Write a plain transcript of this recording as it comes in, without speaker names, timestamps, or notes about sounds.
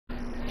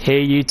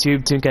Hey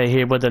YouTube, Tunkai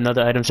here with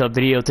another item shop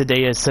video.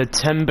 Today is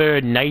September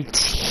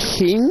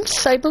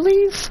 19th, I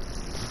believe?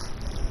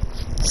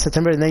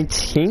 September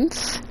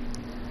 19th?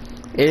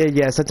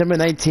 Yeah, September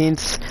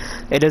 19th.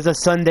 It is a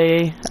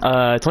Sunday,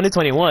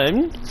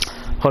 2021.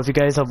 Hope you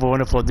guys have a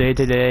wonderful day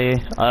today.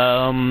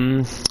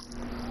 What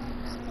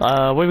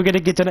are we gonna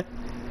get tonight?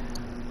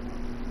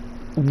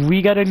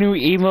 We got a new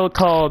emote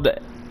called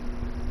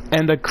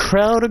 "And the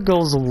Crowd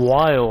Goes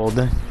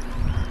Wild."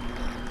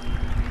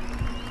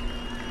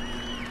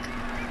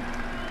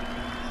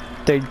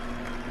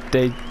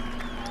 They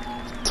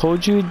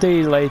told you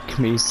they like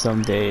me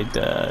someday,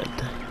 Dad.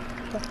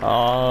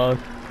 Okay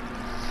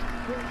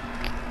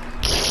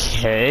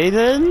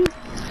then.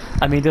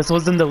 I mean, this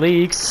was in the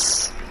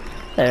leaks,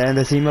 and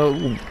this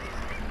emote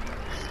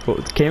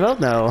came out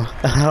now.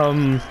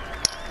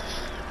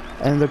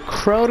 And the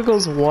crowd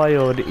goes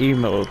wild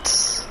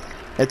emote.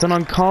 It's an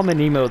uncommon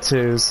emote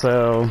too,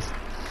 so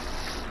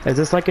is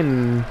this like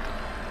an?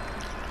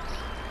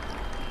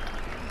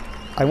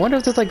 I wonder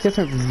if there's like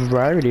different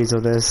varieties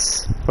of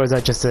this, or is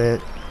that just it?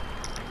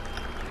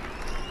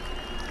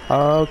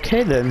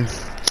 Okay then.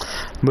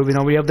 Moving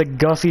on, we have the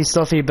Guffy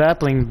Stuffy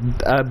backbling,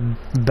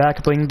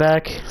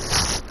 back.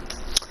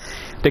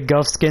 The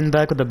Guff skin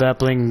back with the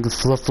backbling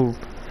fluffle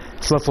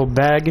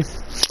bag.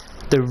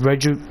 The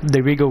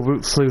Regal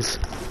Root Floof.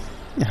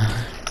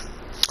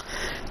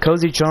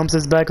 Cozy Chomps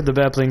is back with the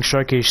backbling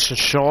Sharky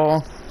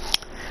shawl.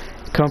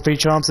 Comfy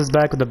Chomps is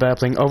back with the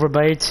backbling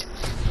Overbite.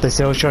 The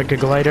Sail Sharky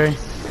glider.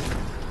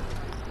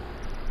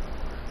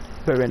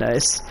 Very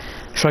nice.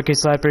 Sharky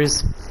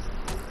Slappers.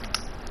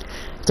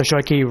 The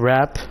Sharky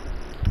Wrap.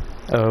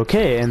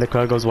 Okay, and the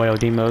crowd goes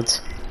wild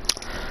emote.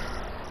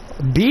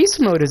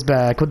 Beast Mode is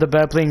back with the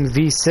backbling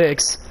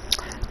V6.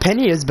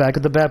 Penny is back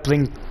with the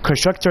backbling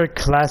Constructor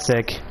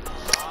Classic.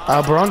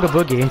 Baranga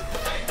Boogie.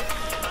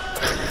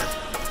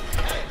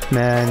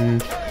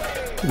 Man,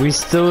 we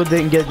still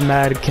didn't get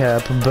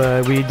Madcap,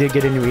 but we did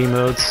get a new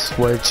emote,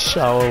 which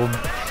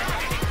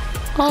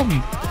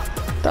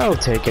I'll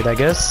take it, I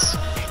guess.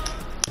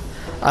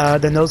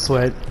 The No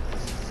Sweat.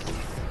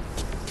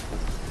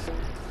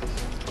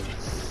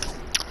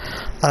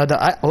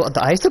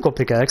 The Icicle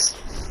Pickaxe.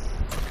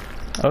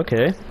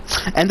 Okay.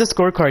 And the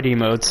Scorecard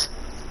emote.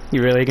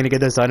 You really gonna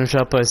get this item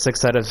shop a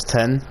 6 out of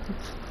 10?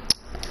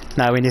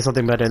 Nah, we need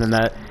something better than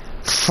that.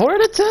 4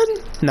 out of 10?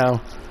 No.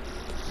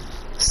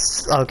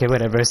 Okay,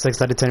 whatever.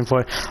 6 out of 10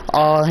 for.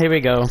 Here we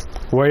go.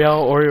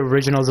 Royale or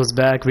Originals was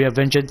back. We have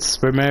Vengeance,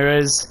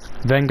 Ramirez,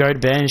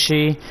 Vanguard,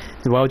 Banshee,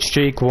 Wild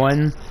Streak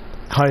 1,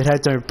 Hard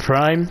Hatter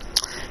Prime,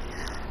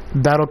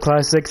 Battle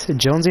Classics,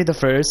 Jonesy the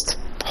First,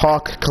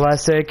 Hawk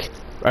Classic,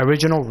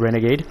 Original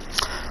Renegade,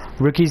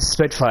 Rookie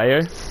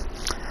Spitfire,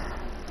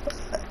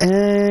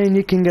 and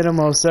you can get them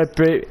all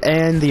separate,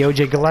 and the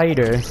OJ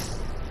Glider.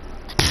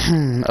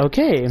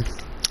 Okay.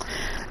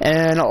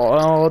 And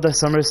all the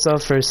summer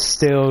stuff are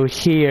still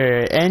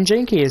here, and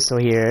Janky is still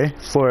here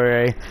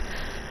for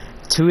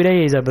 2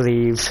 days, I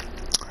believe.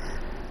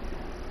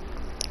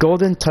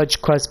 Golden Touch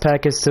Quest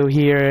Pack is still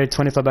here,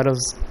 25 Battle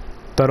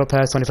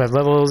Pass, 25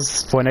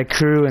 levels, Fortnite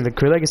Crew, and the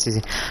Crew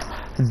Legacy.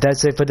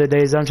 That's it for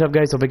today's item shop,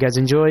 guys. Hope you guys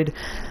enjoyed.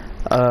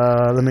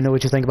 Let me know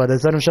what you think about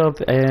this item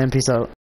shop, and peace out.